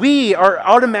 we are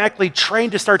automatically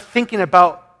trained to start thinking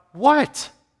about what?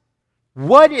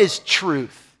 What is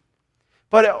truth?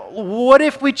 But what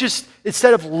if we just,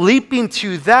 instead of leaping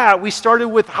to that, we started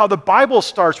with how the Bible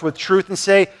starts with truth and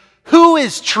say, who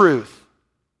is truth?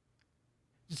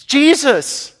 It's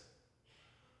Jesus.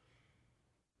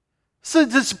 So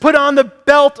just put on the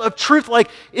belt of truth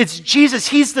it's Jesus.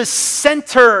 He's the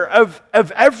center of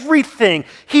everything.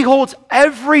 He holds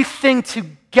everything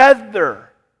together.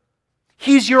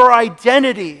 He's your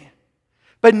identity.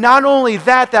 But not only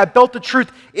that belt of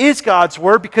truth is God's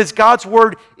word, because God's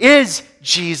word is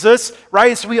Jesus, right?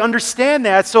 And so we understand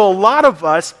that. So a lot of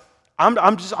us, I'm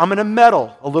going to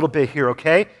meddle a little bit here,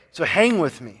 okay? So hang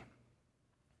with me.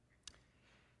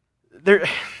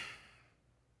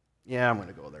 Yeah, I'm going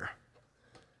to go there.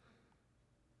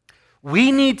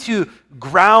 We need to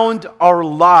ground our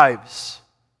lives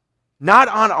not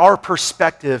on our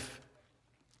perspective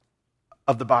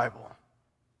of the Bible.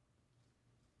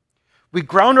 We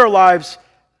ground our lives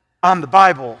on the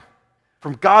Bible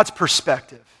from God's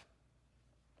perspective.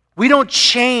 We don't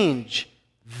change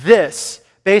this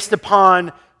based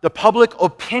upon the public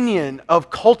opinion of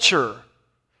culture,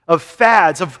 of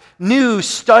fads, of new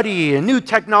study and new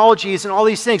technologies and all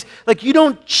these things. Like, you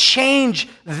don't change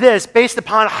this based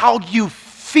upon how you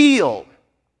feel.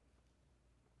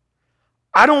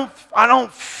 I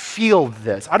don't feel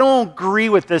this. I don't agree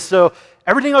with this, so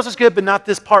everything else is good, but not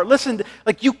this part. Listen,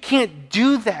 like, you can't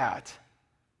do that.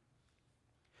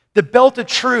 The belt of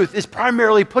truth is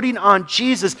primarily putting on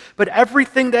Jesus, but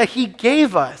everything that he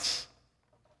gave us.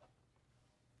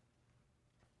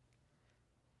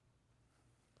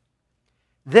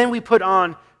 Then we put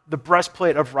on the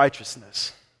breastplate of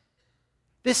righteousness.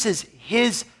 This is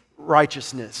his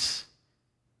righteousness.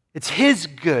 It's his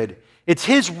good. It's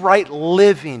his right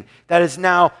living that is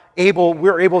now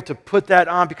we're able to put that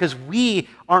on because we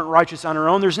aren't righteous on our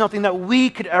own. There's nothing that we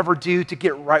could ever do to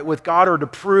get right with God or to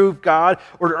prove God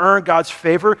or to earn God's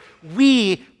favor.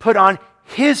 We put on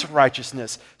his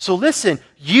righteousness. So listen,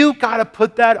 you got to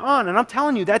put that on. And I'm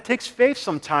telling you, that takes faith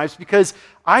sometimes because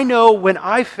I know when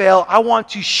I fail, I want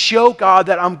to show God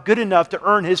that I'm good enough to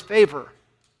earn his favor.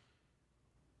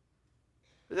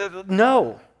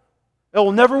 No, it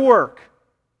will never work.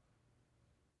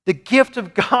 The gift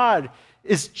of God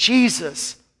is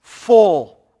Jesus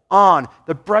full on.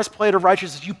 The breastplate of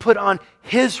righteousness, you put on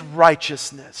his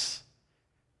righteousness.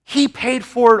 He paid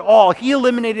for it all. He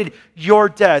eliminated your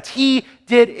debts. He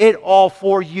did it all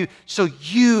for you so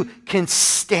you can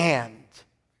stand.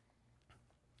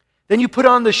 Then you put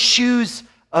on the shoes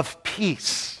of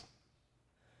peace.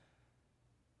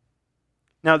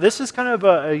 Now, this is kind of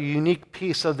a unique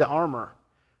piece of the armor.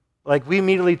 Like, we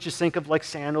immediately just think of like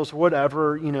sandals or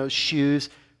whatever, shoes.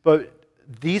 But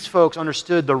these folks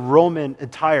understood the Roman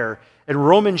attire. And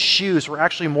Roman shoes were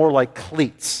actually more like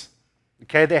cleats.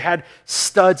 Okay? They had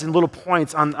studs and little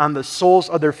points on the soles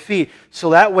of their feet. So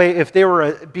that way, if they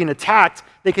were being attacked,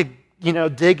 they could,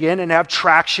 dig in and have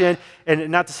traction.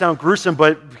 And not to sound gruesome,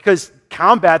 but because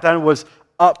combat then was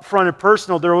up front and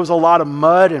personal, there was a lot of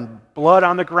mud and blood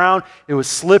on the ground. It was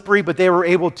slippery, but they were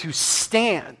able to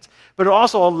stand. But it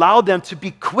also allowed them to be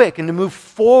quick and to move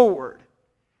forward.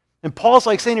 And Paul's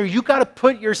like saying here, you got to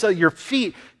put your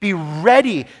feet, be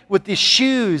ready with the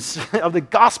shoes of the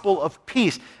gospel of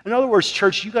peace. In other words,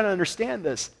 church, you got to understand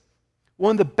this.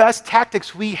 One of the best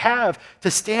tactics we have to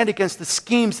stand against the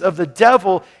schemes of the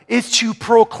devil is to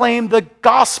proclaim the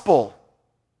gospel.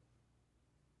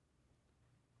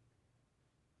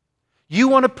 You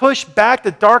want to push back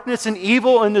the darkness and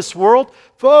evil in this world?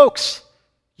 Folks,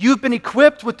 you've been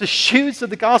equipped with the shoes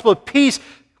of the gospel of peace.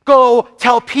 Go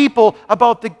tell people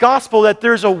about the gospel, that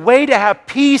there's a way to have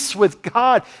peace with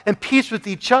God and peace with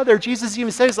each other. Jesus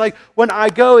even says, like, when I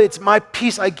go, it's my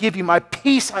peace I give you, my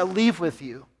peace I leave with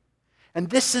you. And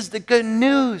this is the good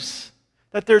news,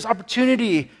 that there's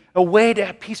opportunity, a way to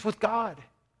have peace with God.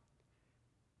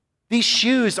 These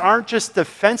shoes aren't just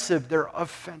defensive, they're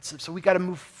offensive. So we got to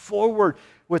move forward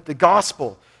with the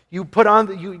gospel. You put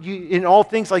on, you in all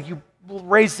things, like, you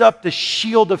raise up the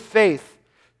shield of faith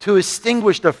to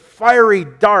extinguish the fiery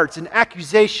darts and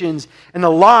accusations and the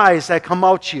lies that come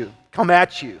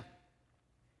at you.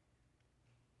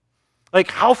 Like,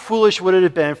 how foolish would it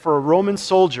have been for a Roman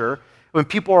soldier, when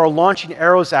people are launching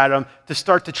arrows at him, to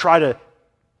start to try to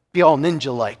be all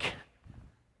ninja-like?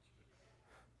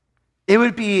 It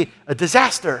would be a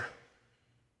disaster.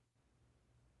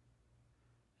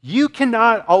 You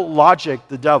cannot out-logic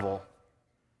the devil.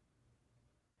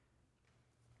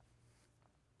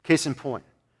 Case in point.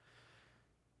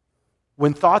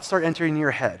 When thoughts start entering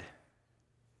your head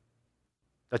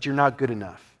that you're not good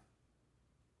enough,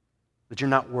 that you're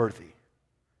not worthy,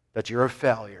 that you're a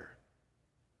failure,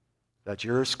 that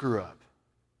you're a screw-up,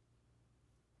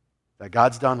 that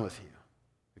God's done with you,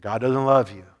 that God doesn't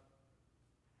love you,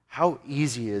 how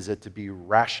easy is it to be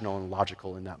rational and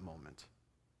logical in that moment?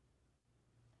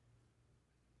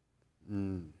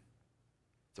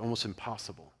 It's almost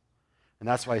impossible. And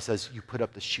that's why he says you put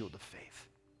up the shield of faith.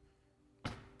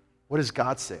 What does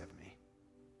God say of me?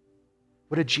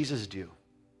 What did Jesus do?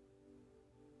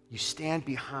 You stand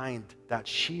behind that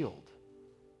shield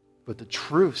with the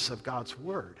truths of God's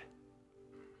word.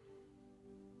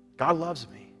 God loves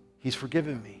me. He's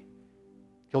forgiven me.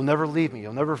 He'll never leave me.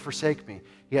 He'll never forsake me.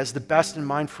 He has the best in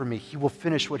mind for me. He will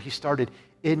finish what he started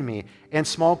in me. And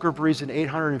small group reason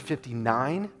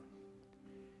 859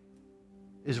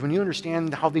 is when you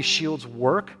understand how these shields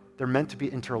work, they're meant to be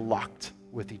interlocked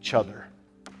with each other.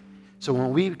 So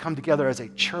when we come together as a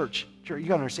church, you got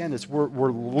to understand this,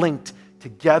 we're linked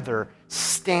together,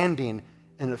 standing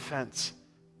in defense.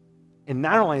 And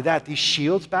not only that, these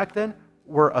shields back then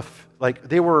were a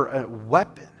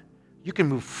weapon. You can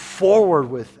move forward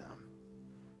with them.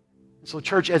 So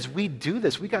church, as we do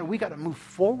this, we got to move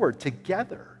forward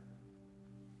together.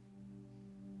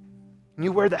 And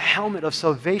you wear the helmet of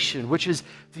salvation, which is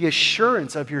the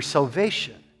assurance of your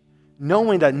salvation,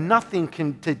 knowing that nothing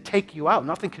can take you out,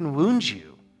 nothing can wound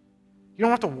you. You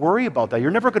don't have to worry about that.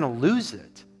 You're never going to lose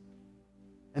it.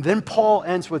 And then Paul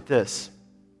ends with this,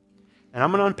 and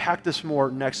I'm going to unpack this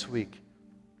more next week.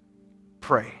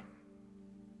 Pray.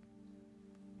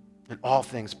 In all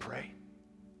things, pray.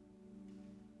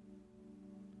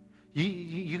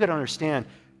 You got to understand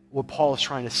what Paul is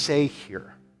trying to say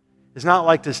here. It's not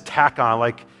like this tack on,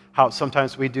 like how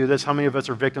sometimes we do this. How many of us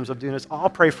are victims of doing this? I'll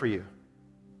pray for you.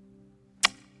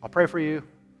 I'll pray for you.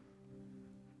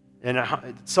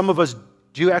 And some of us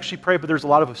do actually pray, but there's a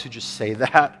lot of us who just say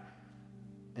that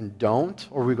and don't.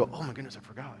 Or we go, oh my goodness, I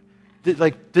forgot.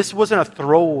 Like, this wasn't a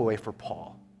throwaway for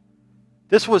Paul.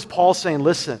 This was Paul saying,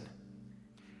 listen,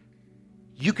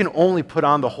 you can only put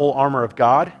on the whole armor of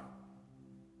God,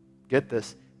 get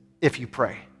this, if you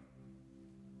pray.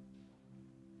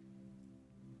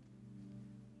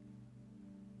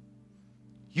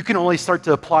 You can only start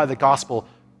to apply the gospel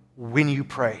when you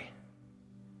pray.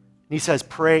 And he says,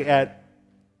 pray at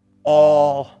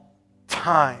all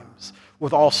times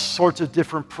with all sorts of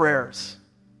different prayers.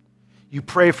 You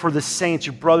pray for the saints,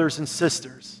 your brothers and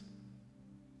sisters.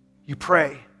 You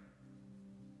pray.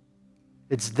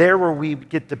 It's there where we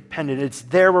get dependent. It's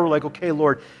there where we're like, okay,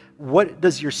 Lord, what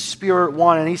does your Spirit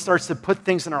want? And he starts to put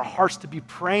things in our hearts to be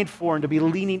praying for and to be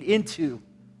leaning into.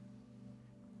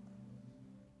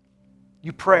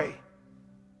 You pray.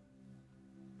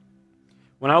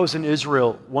 When I was in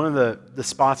Israel, one of the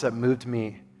spots that moved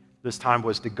me this time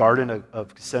was the Garden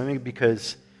of Gethsemane,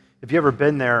 because if you've ever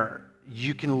been there,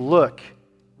 you can look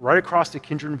right across the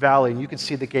Kidron Valley and you can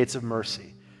see the gates of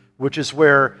mercy, which is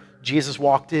where Jesus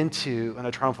walked into in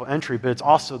a triumphal entry, but it's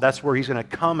also, that's where he's going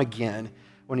to come again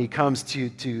when he comes to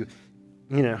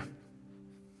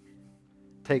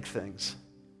take things.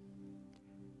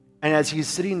 And as he's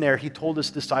sitting there, he told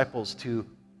his disciples to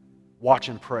watch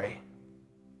and pray.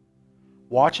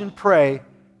 Watch and pray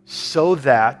so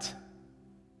that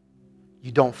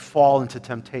you don't fall into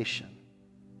temptation.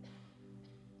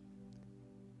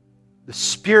 The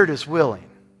spirit is willing.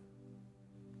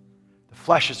 The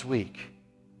flesh is weak.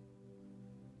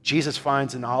 Jesus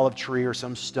finds an olive tree or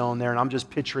some stone there, and I'm just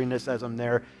picturing this as I'm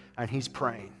there, and he's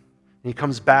praying. And he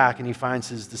comes back and he finds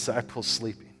his disciples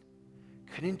sleeping.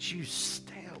 Couldn't you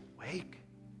stay awake?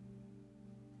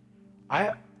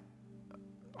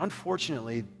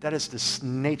 Unfortunately, that is the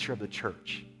nature of the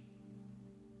church.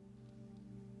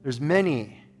 There's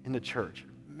many in the church,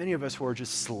 many of us who are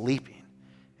just sleeping.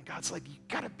 And God's like, you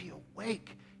got to be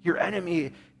awake. Your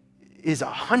enemy is a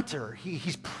hunter.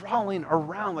 He's prowling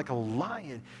around like a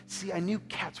lion. See, I knew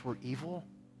cats were evil.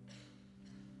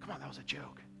 Come on, that was a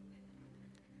joke.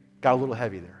 Got a little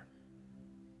heavy there.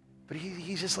 But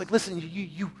he's just like, listen,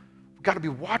 you got to be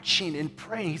watching and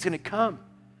praying. He's going to come.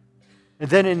 And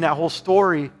then in that whole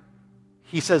story,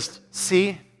 he says,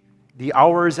 see, the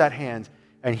hour is at hand.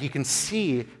 And he can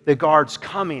see the guards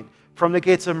coming from the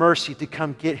gates of mercy to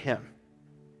come get him.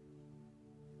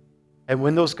 And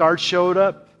when those guards showed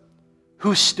up,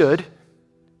 who stood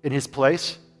in his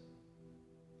place?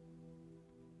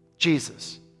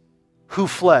 Jesus. Who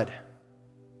fled?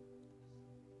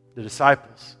 The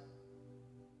disciples.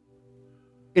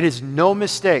 It is no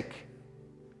mistake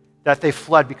that they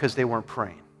fled because they weren't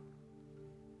praying.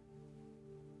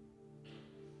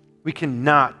 We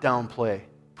cannot downplay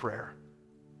prayer.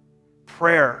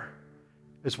 Prayer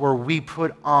is where we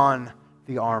put on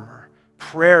the armor.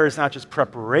 Prayer is not just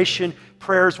preparation.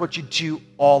 Prayer is what you do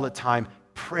all the time.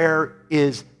 Prayer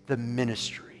is the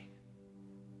ministry.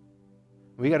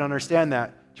 We got to understand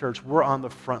that, church. We're on the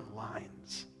front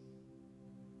lines.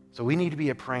 So we need to be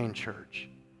a praying church.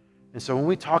 And so when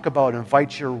we talk about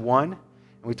invite your one,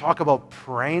 and we talk about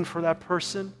praying for that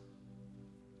person,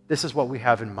 this is what we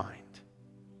have in mind.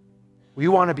 We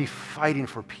want to be fighting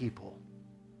for people.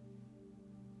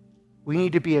 We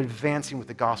need to be advancing with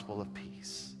the gospel of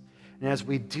peace. And as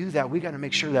we do that, we got to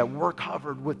make sure that we're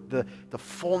covered with the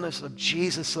fullness of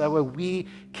Jesus so that way we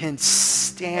can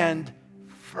stand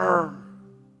firm.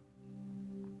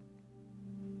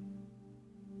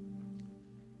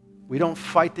 We don't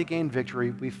fight to gain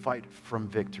victory. We fight from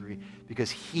victory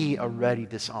because he already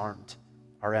disarmed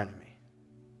our enemy.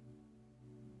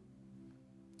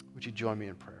 Would you join me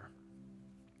in prayer?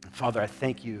 Father, I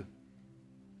thank you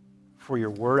for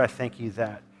your word. I thank you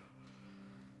that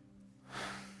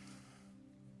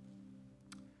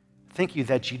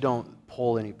you don't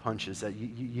pull any punches, that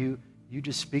you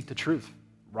just speak the truth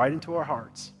right into our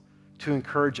hearts. to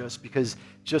encourage us, because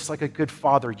just like a good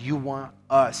father, you want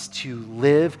us to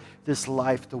live this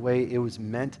life the way it was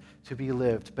meant to be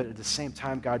lived. But at the same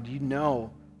time, God, you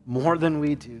know more than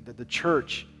we do that the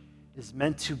church is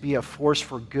meant to be a force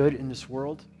for good in this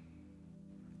world,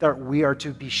 that we are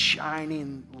to be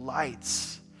shining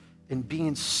lights and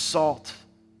being salt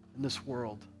in this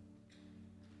world.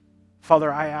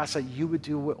 Father, I ask that you would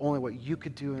do only what you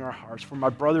could do in our hearts. For my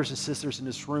brothers and sisters in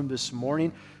this room this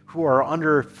morning who are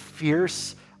under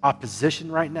fierce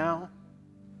opposition right now,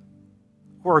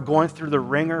 who are going through the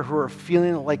ringer, who are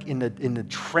feeling like in the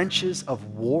trenches of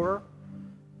war,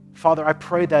 Father, I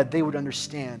pray that they would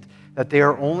understand that they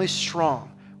are only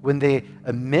strong when they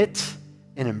admit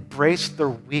and embrace their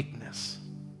weakness,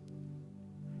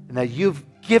 and that you've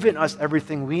given us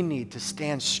everything we need to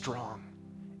stand strong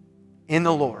in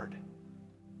the Lord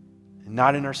and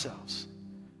not in ourselves.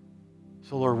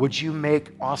 So, Lord, would you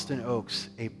make Austin Oaks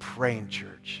a praying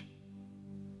church?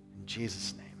 In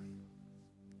Jesus' name.